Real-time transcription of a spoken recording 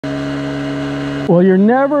Well, you're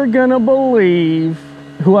never gonna believe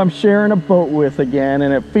who I'm sharing a boat with again,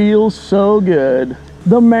 and it feels so good.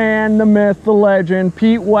 The man, the myth, the legend,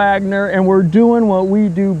 Pete Wagner, and we're doing what we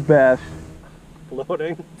do best.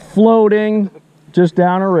 Floating? Floating, just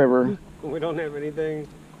down a river. We don't have anything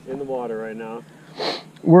in the water right now.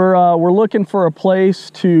 We're looking for a place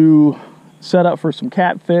to set up for some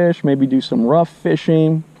catfish, maybe do some rough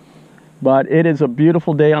fishing, but it is a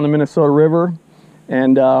beautiful day on the Minnesota River,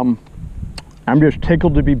 and I'm just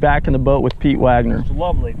tickled to be back in the boat with Pete Wagner. It's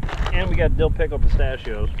lovely. And we got dill pickle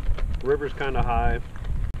pistachios. The river's kind of high.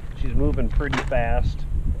 She's moving pretty fast.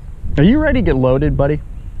 Are you ready to get loaded, buddy?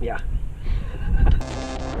 Yeah.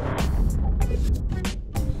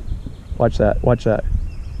 Watch that, watch that.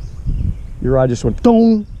 Your rod just went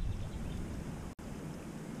dong.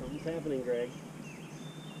 Something's happening, Greg.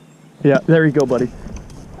 Yeah, there you go, buddy.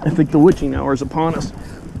 I think the witching hour is upon us.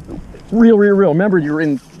 Reel, reel, reel. Remember, you're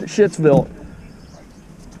in Shitsville.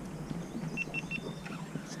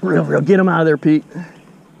 Reel, reel. Get him out of there, Pete.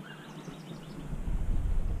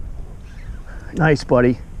 Nice,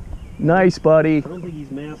 buddy. Nice, buddy. I don't think he's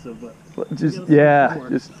massive, but just, yeah,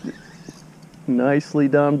 just nicely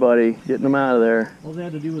done, buddy. Getting him out of there. All they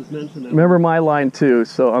had to do was mention that. Remember my line too,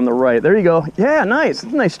 so on the right. There you go. Yeah, nice.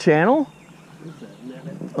 That's a nice channel.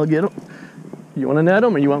 I'll get him. You want to net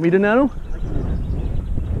him, or you want me to net him?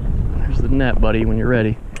 There's the net, buddy, when you're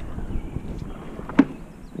ready.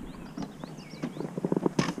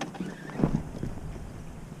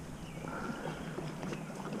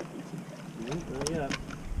 Yeah,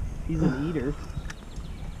 he's an eater.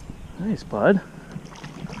 Nice, bud.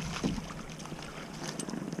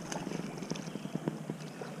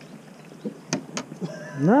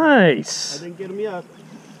 Nice. I didn't get him yet.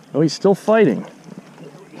 Oh, he's still fighting.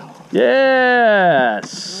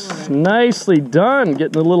 Yes. Right. Nicely done.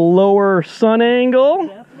 Getting a little lower sun angle.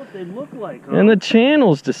 That's what they look like, huh? And the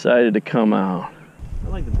channels decided to come out. I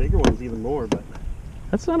like the bigger ones even more, but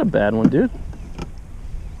that's not a bad one, dude.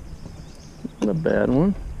 Not a bad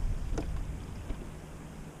one.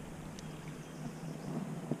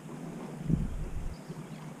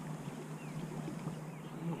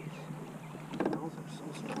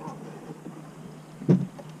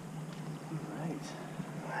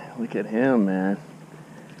 Look at him, man.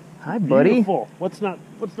 Hi, buddy. Beautiful. What's not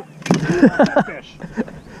fish?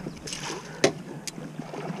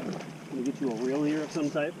 Can we get you a reel here of some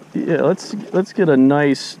type? Yeah, let's get a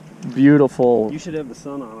nice, beautiful. You should have the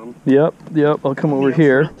sun on them. Yep, yep. I'll come over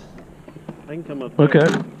here. I can come up. Okay.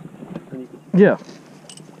 Yeah.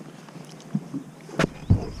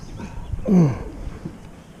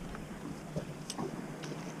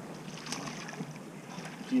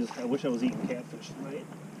 Jesus, I wish I was eating catfish tonight.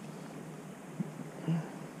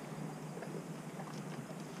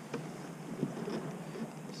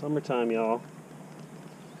 Summertime, y'all.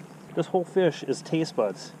 This whole fish is taste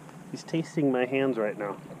buds. He's tasting my hands right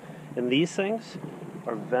now. And these things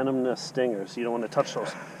are venomous stingers. You don't want to touch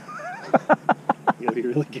those. You gotta be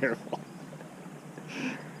really careful.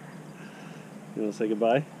 You want to say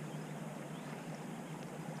goodbye?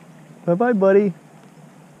 Bye-bye, buddy.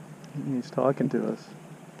 He's talking to us.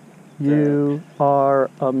 You are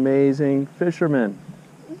amazing fisherman.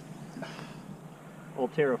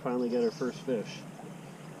 Old Tara finally got her first fish,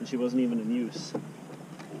 and she wasn't even in use.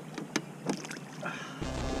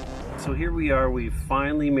 So here we are. We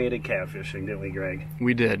finally made it catfishing, didn't we, Greg?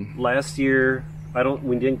 We did. Last year,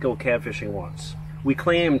 we didn't go catfishing once. We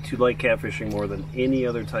claimed to like catfishing more than any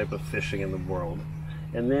other type of fishing in the world,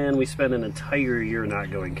 and then we spent an entire year not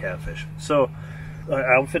going catfish. So I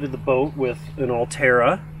outfitted the boat with an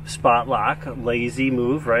Altera spot lock, lazy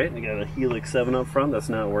move, right? You got a Helix 7 up front that's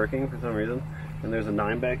not working for some reason. And there's a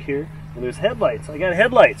 9 back here. And there's headlights. I got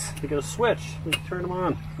headlights. I got a switch. We turn them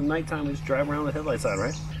on. At nighttime, we just drive around with the headlights on,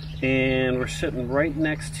 right? And we're sitting right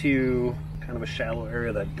next to kind of a shallow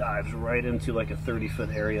area that dives right into like a 30-foot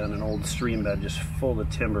area on an old stream bed just full of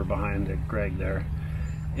timber behind it, Greg there.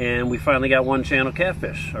 And we finally got one channel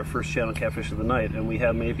catfish, our first channel catfish of the night. And we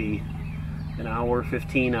have maybe an hour,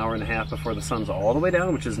 15, hour and a half before the sun's all the way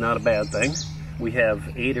down, which is not a bad thing. We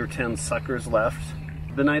have 8 or 10 suckers left.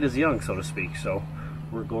 The night is young, so to speak, so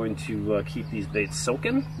we're going to keep these baits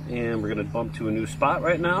soaking, and we're going to bump to a new spot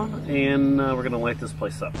right now, and we're going to light this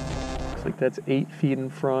place up. Looks like that's 8 feet in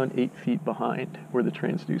front, 8 feet behind where the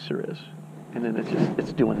transducer is. And then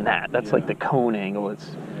it's doing that. That's like the cone angle.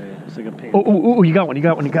 It's like a pain. Oh, you got one, you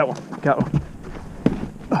got one, you got one. Got one.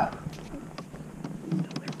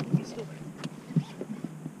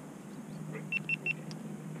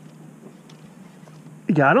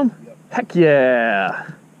 You got him? Yep. Heck yeah!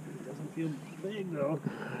 It doesn't feel big though.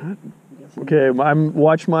 I guess Okay,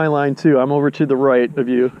 watch my line too. I'm over to the right of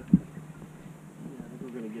you. Yeah, I think we're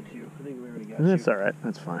gonna get you. I think we already got you. That's all right.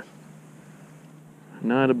 That's fine.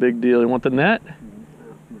 Not a big deal. You want the net? No, I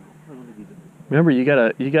don't think you did. Remember, you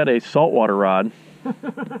got a saltwater rod.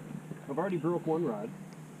 I've already broke one rod.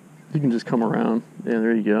 You can just come around. Yeah,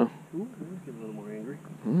 there you go. Ooh, get a little more angry.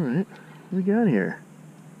 All right. What do we got here?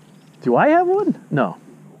 Do I have one? No.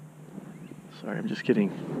 Sorry, I'm just kidding.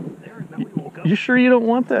 There, now we woke up. You sure you don't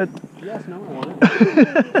want that? Yes, now I want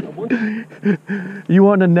it. I want it. You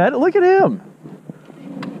want a net? Look at him.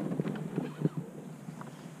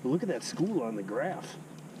 But look at that school on the graph.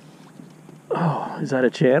 Oh, is that a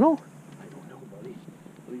channel? I don't know, buddy.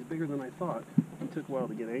 But he's bigger than I thought. It took a while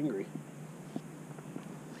to get angry.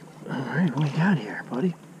 All right, what do we got here,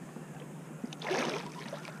 buddy?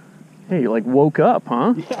 Hey, you like woke up,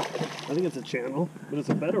 huh? Yeah, I think it's a channel, but it's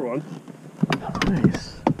a better one.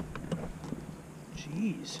 Nice.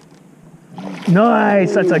 Jeez.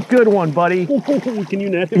 Nice, that's a good one, buddy. Can you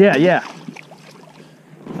net him? Yeah, yeah.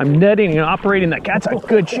 I'm netting and operating that. That's a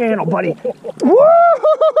good channel, buddy. Woo!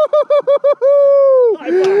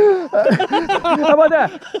 How about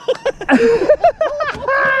that?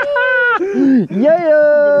 Yeah.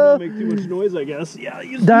 Better not make too much noise, I guess. Yeah,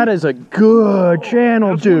 that is a good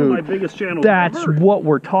channel, that's dude. one of my biggest channels That's ever. what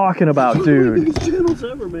we're talking about, dude. Biggest channels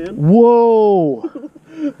ever, man. Whoa.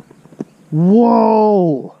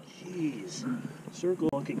 Whoa. Jeez. Circle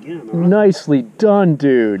hook again, huh? Nicely done,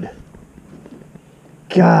 dude.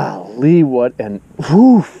 Golly, what an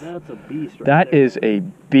woof. That's a beast right That there. is a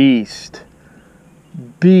beast.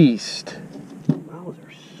 Beast. Mouths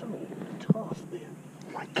are so tough, man.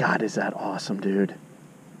 Oh my God, is that awesome, dude?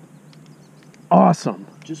 Awesome.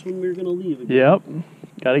 Just when we were gonna leave again. Yep.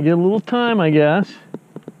 Gotta get a little time, I guess.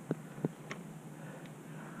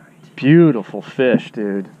 Beautiful fish,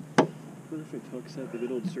 dude. Perfect hook set. The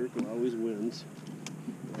good old circle always wins.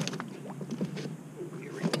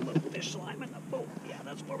 Here we go, little fish slime in the boat. Yeah,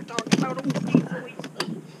 that's what we're talking about.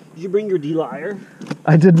 Did you bring your D-Liar?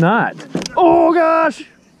 I did not. Oh gosh!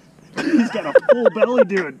 He's got a full belly,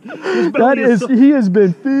 dude. His That belly is, so... he has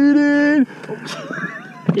been feeding.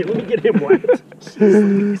 Here, let me get him wet.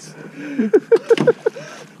 Jeez.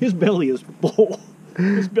 His belly is full.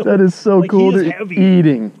 His belly, That is so like, cool he is to heavy.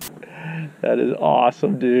 eating. That is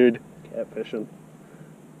awesome, dude. Catfishing.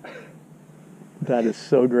 That is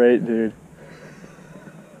so great, dude.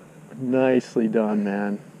 Nicely done,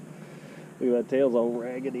 man. Look at that tail's all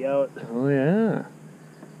raggedy out. Oh yeah.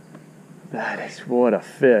 That is, what a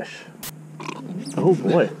fish. Oh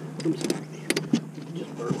boy. I'm sorry.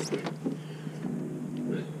 Just burped.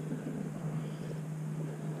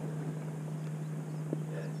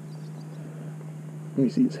 Let me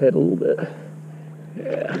see his head a little bit.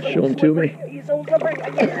 Yeah, show him to me. He's so slippery.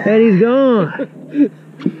 And he's gone.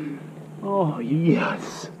 Oh,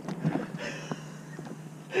 yes.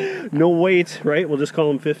 No weight, right? We'll just call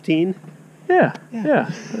him 15. Yeah,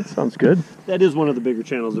 yeah, that sounds good. That is one of the bigger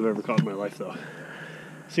channels I've ever caught in my life, though.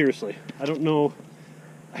 Seriously, I don't know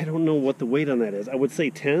what the weight on that is. I would say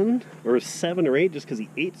 10 or 7 or 8 just because he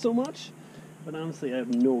ate so much. But honestly, I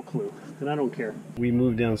have no clue, and I don't care. We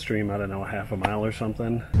moved downstream, I don't know, half a mile or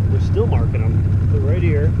something. We're still marking them. They're right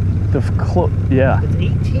here. Yeah. It's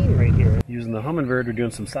 18 right here. Using the Humminbird, we're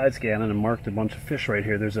doing some side scanning and marked a bunch of fish right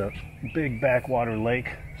here. There's a big backwater lake,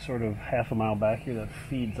 sort of half a mile back here, that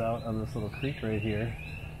feeds out on this little creek right here.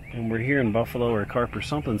 And we're hearing buffalo or carp or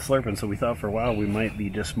something slurping, so we thought for a while we might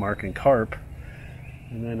be just marking carp.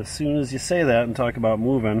 And then as soon as you say that and talk about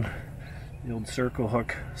moving, the old circle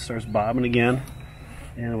hook starts bobbing again.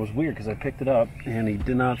 And it was weird because I picked it up and he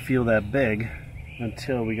did not feel that big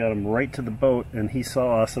until we got him right to the boat and he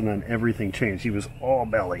saw us, and then everything changed. He was all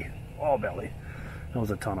belly, all belly. That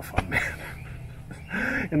was a ton of fun,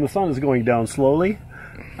 man. And the sun is going down slowly.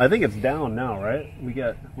 I think it's down now, right?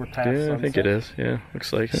 We're past sunset. I think it is. Yeah,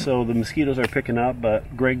 looks like it. So the mosquitoes are picking up,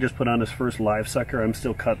 but Greg just put on his first live sucker. I'm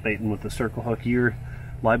still cut baiting with the circle hook. You're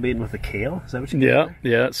live baiting with a kale? Is that what you got?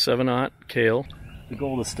 Yeah, 7/0 kale. The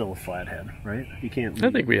goal is still a flathead, right? You can't.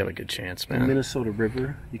 I think we have a good chance, man. The Minnesota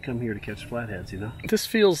River, you come here to catch flatheads, you know. This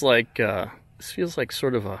feels like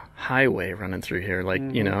sort of a highway running through here, like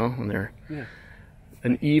you know, when they're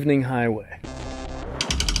an evening highway.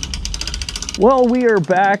 Well, we are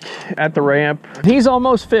back at the ramp. He's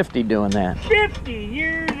almost 50 doing that. 50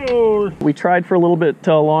 years old. We tried for a little bit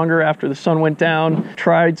longer after the sun went down,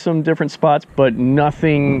 tried some different spots, but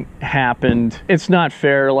nothing happened. It's not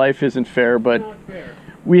fair. Life isn't fair, but Not fair.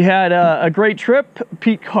 we had a great trip.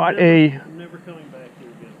 Pete caught I'm never coming back here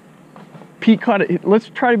again. Pete caught it. Let's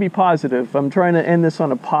try to be positive. I'm trying to end this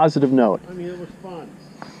on a positive note. I mean, it was fun.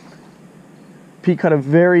 Pete caught a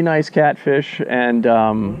very nice catfish, and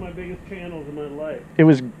one of my biggest channels in my life. it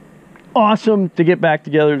was awesome to get back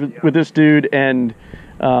together with this dude and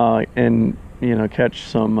you know, catch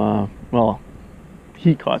some. Well,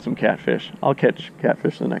 he caught some catfish. I'll catch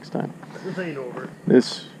catfish the next time. This ain't over.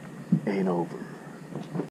 This ain't over.